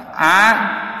 તો આ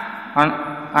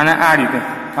અને આ રીતે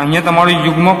અહીંયા તમારું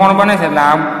યુગ્મ કોણ બને છે. એટલે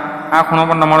આ ખૂણો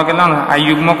પણ તમારો કેટલાનો? આ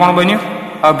યુગ્મ કોણ બન્યો?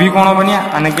 અભિકોણો બન્યા.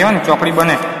 અને કહેવાય ને ચોકડી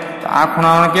બને તો આ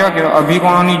ખૂણાઓને કેવા કહેવાય?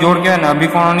 અભિકોણોની જોડ કહેવાય ને.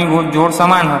 અભિકોણોની જોડ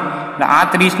સમાન હોય એટલે આ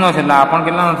 30 નો છે એટલે આ પણ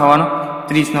કેટલાનો થવાનો?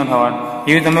 30 નો થવાનો.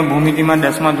 એવી તમે ભૂમિતિમાં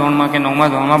 10મા ધોરણમાં કે 9મા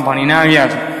ધોરણમાં ભણીને આવ્યા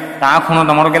છો. તો આ ખૂણો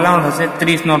તમારો કેટલાનો થશે?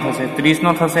 30 નો થશે. 30 નો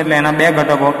થશે એટલે એના બે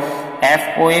ઘટકો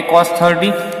FOA cos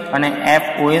 30 અને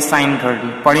FOA sin 30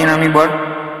 પરિણામી બળ.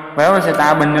 બરાબર છે. તો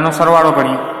આ બંનેનો સરવાળો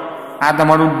કરીએ. આ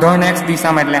તમારું ધન x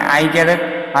દિશામાં એટલે I કેરેટ,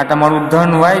 આ તમારું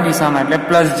ધન y દિશામાં એટલે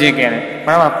પ્લસ j કેરેટ.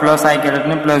 બરાબર, પ્લસ I કેરેટ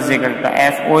ને પ્લસ j કેરેટ. તો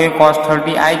FOA cos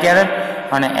 30 I કેરેટ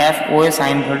અને FOA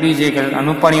sin 30 j કેરેટ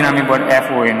આનું પરિણામી બળ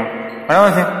FOA નું.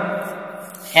 બરાબર છે.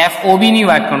 FOB ની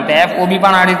વાત કરું તો FOB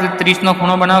પણ આ રીતે 30 નો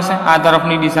ખૂણો બનાવશે આ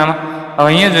તરફની દિશામાં. હવે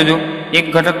અહીંયા જોજો, એક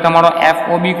ઘટક તમારો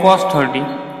FOB cos 30,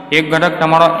 એક ઘટક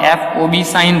તમારો FOB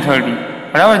sin 30.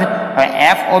 બરાબર છે. હવે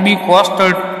FOB cos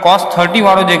 30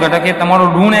 વાળો જે ઘટક એ તમારો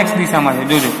ઋણ x દિશામાં છે.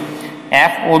 જોજો,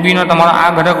 FOB નો તમારો આ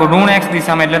ઘટક ઋણ x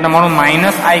દિશામાં એટલે તમારું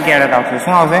માઇનસ I કેરેટ આવશે.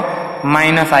 શું આવશે?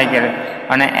 Minus I caret.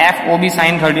 અને FOB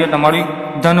sin 30 તમારી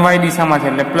ધન y દિશામાં છે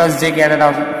એટલે પ્લસ j કેરેટ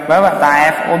આવશે. બરાબર. તો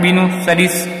આ FOB નું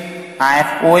સદિશ, આ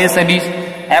FOA સદિશ.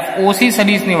 FOC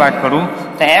સદિશ ની વાત કરું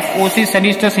તો FOC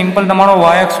સદિશ તો સિમ્પલ તમારો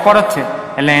y અક્ષ પર જ છે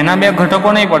એટલે એના બે ઘટકો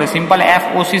નહીં પડે. સિમ્પલ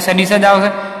FOC સદિશ જ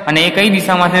આવશે. અને એ કઈ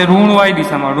દિશામાં છે? ઋણ y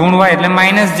દિશામાં. ઋણ y એટલે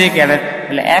માઇનસ j કેરેટ.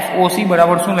 એટલે FOC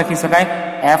બરાબર શું લખી શકાય?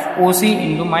 FOC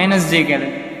into minus j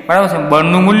caret. બરાબર છે.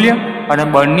 બળનું મૂલ્ય અને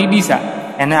બળની દિશા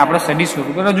એને આપણે સદિશ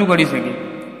સ્વરૂપે રજૂ કરી શકીએ.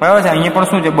 બરાબર છે. અહીંયા પણ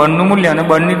શું છે? બળનું મૂલ્ય અને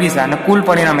બળની દિશા અને કુલ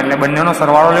પરિણામ એટલે બંનેનો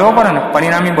સરવાળો લેવો પડે ને.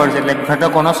 પરિણામી બળ છે એટલે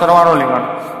ઘટકોનો સરવાળો લેવાનો.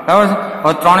 બરાબર છે.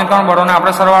 હવે ત્રણે ત્રણ બળોને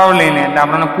આપણે સરવાળો લઈ લઈએ એટલે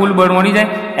આપણને કુલ બળ મળી જાય.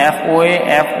 FOA,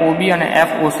 FOB અને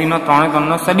FOC નો ત્રણે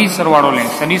ત્રણનો સદિશ સરવાળો લઈએ.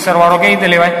 સદિશ સરવાળો કઈ રીતે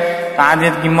લેવાય? તો આ જે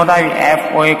કિંમત આવી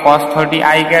FOA cos 30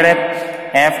 I caret,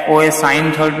 FOA sin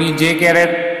 30 j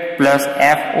caret plus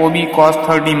FOB cos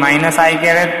 30 minus I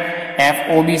caret,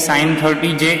 FOB sin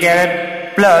 30 j caret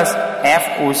plus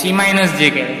FOC minus j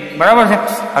caret. બરાબર છે.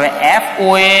 હવે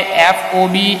FOA,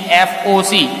 FOB,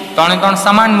 FOC ત્રણે ત્રણ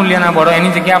સમાન મૂલ્યના બળો,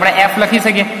 એની જગ્યાએ આપણે F લખી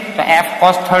શકીએ. તો F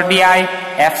cos 30 I,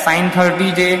 F sin 30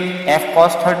 j, F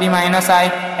cos 30 minus I,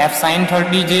 F sin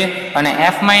 30 j અને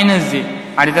F માઇનસ j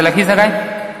આ રીતે લખી શકાય.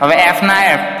 હવે F ના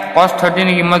F cos 30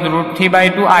 ની કિંમત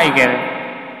 √3/2 I કેરેટ.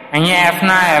 અહીંયા F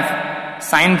ના F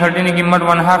sin 30 ની કિંમત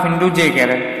 1/2 ઇન્ટુ j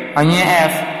કેરેટ. અહીંયા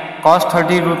F cos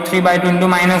 30 √3/2 into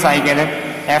minus I caret.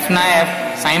 F ના F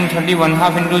sin 30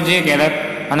 1/2 into j caret.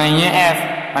 અને અહીંયા F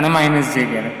અને માઇનસ j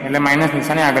કેરેટ એટલે માઇનસ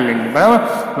નિશાને આગળ લઈ લઈએ. બરાબર.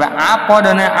 હવે આ પદ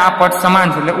અને આ પદ સમાન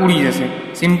છે એટલે ઉડી જશે.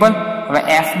 સિમ્પલ. હવે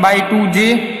F/2j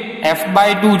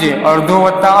અડધો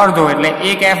વત્તા અડધો એટલે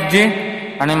એક FJ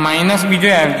અને માઇનસ બીજો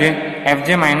FJ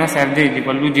માઇનસ FJ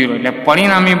 = 0. એટલે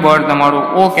પરિણામી બળ તમારું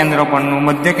O કેન્દ્ર પરનું,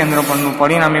 મધ્ય કેન્દ્ર પરનું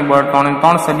પરિણામી બળ ત્રણે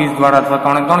ત્રણ સદિશ દ્વારા અથવા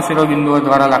ત્રણે ત્રણ શિરોબિંદુઓ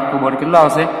દ્વારા લાગતું બળ કેટલું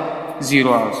આવશે?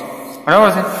 0 આવશે. બરાબર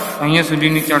છે. અહીંયા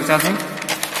સુધીની ચર્ચા થઈ.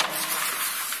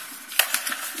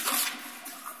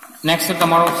 નેક્સ્ટ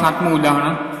તમારું 7મું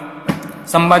ઉદાહરણ.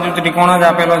 સમબાજુ ત્રિકોણ જ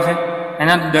આપેલો છે,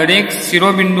 એના દરેક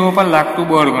શિરોબિંદુઓ પર લાગતું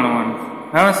બળ ગણવાનું.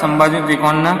 બરાબર. સમબાજુ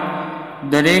ત્રિકોણના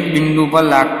દરેક બિંદુ પર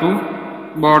લાગતું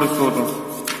બળ શોધો.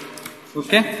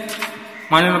 ઓકે,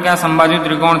 માની લો કે આ સમબાજુ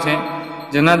ત્રિકોણ છે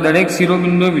જેના દરેક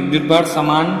શિરોબિંદુ વિદ્યુતભાર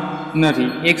સમાન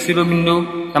નથી. એક શિરોબિંદુ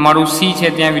તમારું C છે,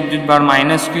 ત્યાં વિદ્યુતભાર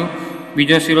 -Q.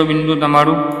 બીજો શિરોબિંદુ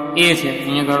તમારું A છે,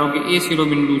 અહીંયા ધારો કે A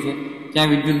શિરોબિંદુ છે, ત્યાં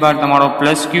વિદ્યુતભાર તમારો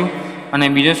 +Q. અને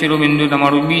બીજો શિરોબિંદુ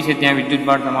તમારું B છે, ત્યાં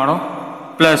વિદ્યુતભાર તમારો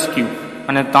 +Q.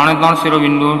 અને ત્રણે ત્રણ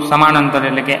શિરોબિંદુ સમાન અંતર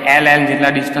એટલે કે L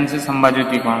જેટલા ડિસ્ટન્સ છે સમબાજુ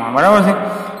ત્રિકોણમાં. બરાબર છે.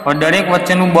 હવે દરેક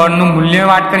વચ્ચેનું બળનું મૂલ્ય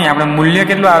વાત કરીએ આપણે. મૂલ્ય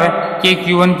કેટલું આવે? K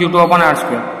Q1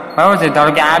 Q2/r². બરાબર છે.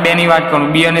 ધારો કે આ બેની વાત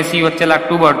કરું, બી અને સી વચ્ચે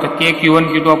લાગતું બળ, તો કે Q1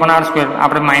 Q2 upon R square,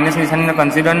 આપણે માઇનસ નિશાનીને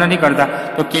કન્સિડર નથી કરતા,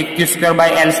 તો કે Q square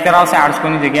by L square આવશે. આર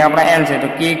સ્ક્વેરની જગ્યાએ આપણા એલ છે, તો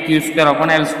કે Q square upon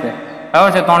L square.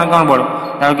 બરાબર છે. 3 બળો,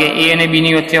 ધારો કે એ અને બી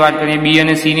ની વચ્ચે વાત કરીએ, બી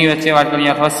અને સી ની વચ્ચે વાત કરીએ,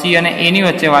 અથવા સી અને એ ની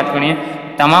વચ્ચે વાત કરીએ,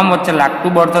 તમામ વચ્ચે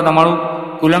લાગતું બળ તો તમારું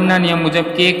કુલમના નિયમ મુજબ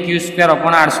કે Q square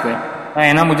upon R square,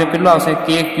 એના મુજબ કેટલું આવશે?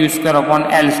 કે Q square upon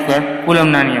L square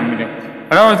કુલમના નિયમ મુજબ.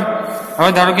 બરાબર છે.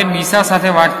 હવે ધારો કે દિશા સાથે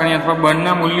વાત કરીએ અથવા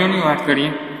બળના મૂલ્યોની વાત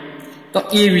કરીએ, તો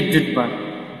એ વિદ્યુતભાર,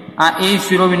 આ એ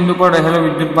શિરોબિંદુ પર રહેલો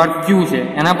વિદ્યુતભાર Q છે,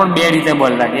 એના પર બે રીતે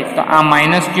બળ લાગે. એક તો આ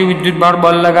માઇનસ Q વિદ્યુતભાર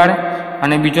બળ લગાડે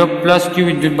અને બીજો પ્લસ Q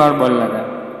વિદ્યુતભાર બળ લગાડે.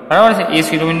 બરાબર છે. એ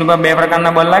શિરોબિંદુ પર બે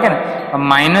પ્રકારના બળ લાગે ને,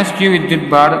 માઇનસ Q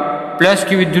વિદ્યુતભાર પ્લસ Q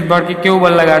વિદ્યુતભાર કે કેવું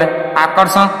બળ લગાડે?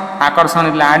 આકર્ષણ. આકર્ષણ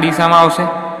એટલે આ દિશામાં આવશે.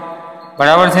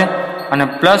 બરાબર છે. અને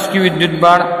પ્લસ Q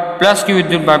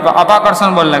વિદ્યુતભાર પર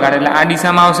અપાકર્ષણ બળ લગાડે એટલે આ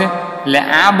દિશામાં આવશે. એટલે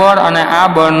આ બળ અને આ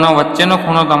બળનો વચ્ચેનો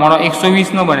ખૂણો તમારો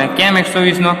 120 નો બને. કેમ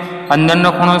 120 નો? અંદરનો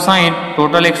ખૂણો 60,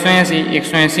 ટોટલ 180,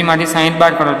 180 માંથી 60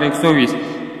 બાદ કરો તો 120.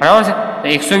 બરાબર છે. તો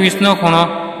 120 નો ખૂણો.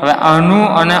 હવે આનું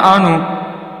અને આનું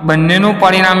બંનેનું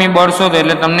પરિણામી બળ શોધો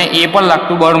એટલે તમને એ પર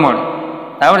લાગતું બળ મળે.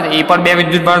 બરાબર છે. એ પર બે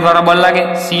વિદ્યુતભાર દ્વારા બળ લાગે,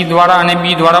 સી દ્વારા અને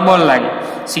બી દ્વારા બળ લાગે.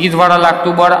 સી દ્વારા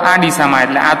લાગતું બળ આ દિશામાં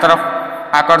એટલે આ તરફ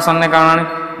આકર્ષણને કારણે,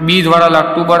 બી દ્વારા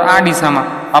લાગતું બળ આ દિશામાં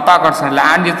અપાકર્ષણ એટલે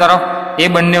આ તરફ. એ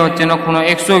બંને વચ્ચેનો ખૂણો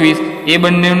 120. એ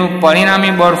બંનેનું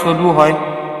પરિણામી બળ શોધવું હોય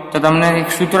તો તમને એક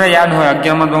સૂત્ર યાદ હોય,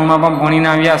 11મા ધોરણમાં પણ ભણીને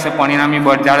આવ્યા હશે. પરિણામી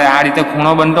બળ જ્યારે આ રીતે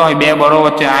ખૂણો બનતો હોય બે બળો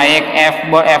વચ્ચે, આ એક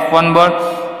F1 બળ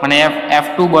અને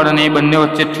F2 બળ, અને એ બંને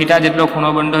વચ્ચે થીટા જેટલો ખૂણો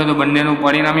બનતો હોય તો બંનેનું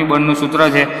પરિણામી બળનું સૂત્ર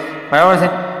છે. બરાબર છે.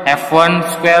 F1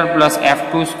 square plus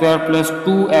F2 square plus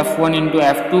 2F1 into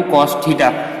F2 cos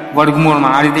theta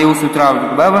વર્ગમૂળમાં, આ રીતે એવું સૂત્ર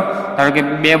આવતું. બરાબર. ધારો કે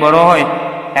બે બળો હોય,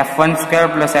 F1 square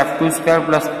plus F2 square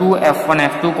plus 2F1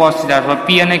 F2 cos theta, અથવા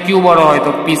P અને Q બળો હોય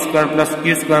તો P square plus Q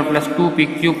square plus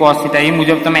 2PQ cos theta. એ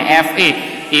મુજબ તમે FA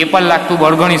એ પર લાગતું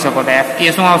બળ ગણી શકો. તો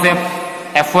FA શું આવશે?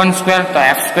 F1 સ્ક્વેર, તો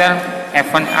F સ્ક્વેર,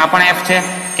 F1 આ પણ F છે,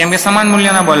 કેમ કે સમાન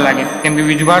મૂલ્યના બળ લાગે, કેમ કે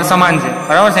વીજભાર સમાન છે.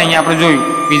 બરાબર છે. અહીંયા આપણે જોયું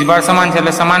વીજભાર સમાન છે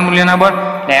એટલે સમાન મૂલ્યના બળ,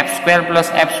 એટલે F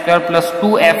square plus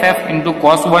 2FF into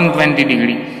cos 120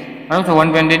 degree. બરાબર છે.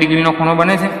 120 ડિગ્રીનો ખૂણો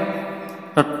બને છે.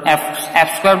 તો F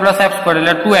square plus F square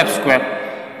એટલે 2F સ્ક્વેર.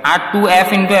 આ 2F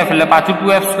ઇન્ટુ F એટલે પાછું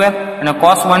 2F સ્ક્વેર, અને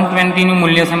કોસ 120 નું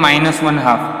મૂલ્ય છે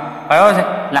 -1/2. બરાબર છે.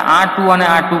 એટલે આ 2 અને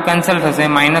આ 2 કેન્સલ થશે,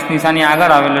 માઇનસ નિશાની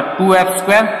આગળ આવે એટલે 2F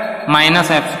square minus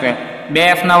F square. બે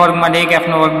F ના વર્ગ માટે એક F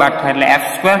નો વર્ગ બાદ થાય એટલે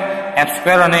F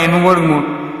સ્ક્વેર અને એનું વર્ગમૂળ,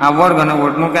 આ વર્ગ અને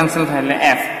વર્ગમૂળ કેન્સલ થાય એટલે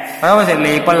F. બરાબર છે. એટલે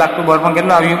એ પર લાગતું બળ પણ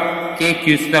કેટલું આવ્યું? કે Q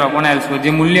square upon L square.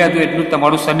 જે મૂલ્ય હતું એટલું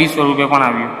તમારું સદિશ સ્વરૂપે પણ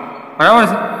આવ્યું. બરાબર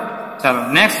છે. ચાલો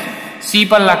નેક્સ્ટ સી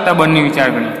પર લાગતા બળની વિચાર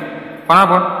કરીએ. કોના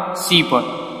પર? સી પર.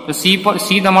 તો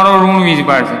સી તમારો ઋણ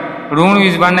વીજભાર છે. ઋણ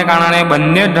વીજભારને કારણે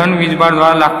બંને ધન વીજભાર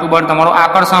દ્વારા લાગતું બળ તમારું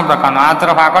આકર્ષણ પ્રકારનું, આ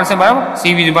તરફ આકર્ષે. બરાબર.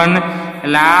 સી વીજભારને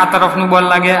એટલે આ તરફનું બળ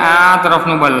લાગે, આ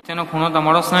તરફનું બળ લાગે. તેનો ખૂણો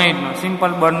તમારો 60 નો.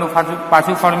 સિમ્પલ બળનું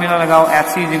પાછું ફોર્મ્યુલા લગાવો.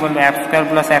 FC = F square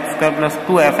plus F square plus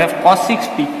 2FF cos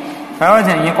 60. બરાબર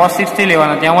છે. અહીંયા cos 60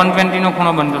 લેવાનો, ત્યાં 120 નો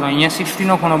ખૂણો બનતો હતો, અહીંયા 60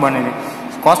 નો ખૂણો બને છે.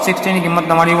 cos 60 ની કિંમત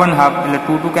તમારી 1/2 એટલે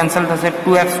 2 કેન્સલ થશે.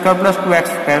 2F square plus 2X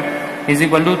square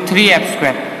 = 3F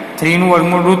square. 3 નું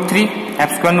વર્ગમૂળ √3, F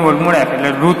સ્ક્વેર નું વર્ગમૂળ F એટલે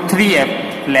 √3F.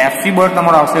 એટલે FC બળ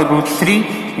તમારો આવશે √3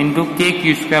 into KQ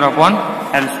square upon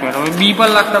L square. હવે બી પર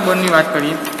લાગતા બળની વાત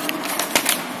કરીએ.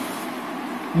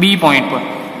 બી પોઈન્ટ પર.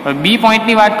 હવે બી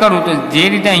પોઈન્ટની વાત કરું તો જે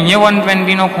રીતે અહીંયા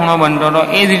 120 નો ખૂણો બનતો હતો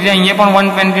એ જ રીતે અહીંયા પણ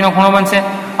 120 નો ખૂણો બનશે.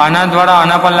 આના દ્વારા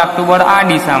આના પર લાગતું બળ આ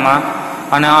દિશામાં,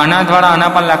 અને આના દ્વારા આના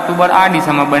પર લાગતું બળ આ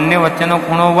દિશામાં. બંને વચ્ચેનો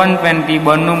ખૂણો 120,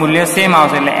 બળનું મૂલ્ય સેમ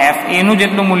આવશે. એટલે FA નું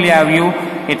જેટલું મૂલ્ય આવ્યું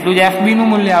એટલું જ FB નું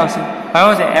મૂલ્ય આવશે.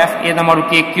 બરાબર છે. FA તમારું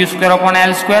KQ square upon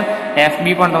L square, FB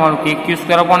પણ તમારું KQ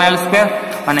square upon L square,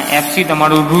 અને FC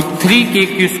તમારું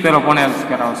 √3KQ square upon L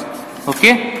square આવશે.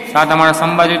 ઓકે. તો આ તમારા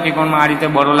સમબાજુ ત્રિકોણમાં આ રીતે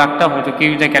બળો લાગતા હોય તો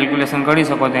કેવી રીતે કેલ્ક્યુલેશન કરી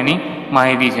શકો તેની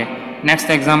માહિતી છે. નેક્સ્ટ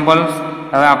એક્ઝામ્પલ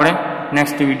હવે આપણે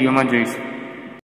નેક્સ્ટ વિડીયોમાં જોઈશું.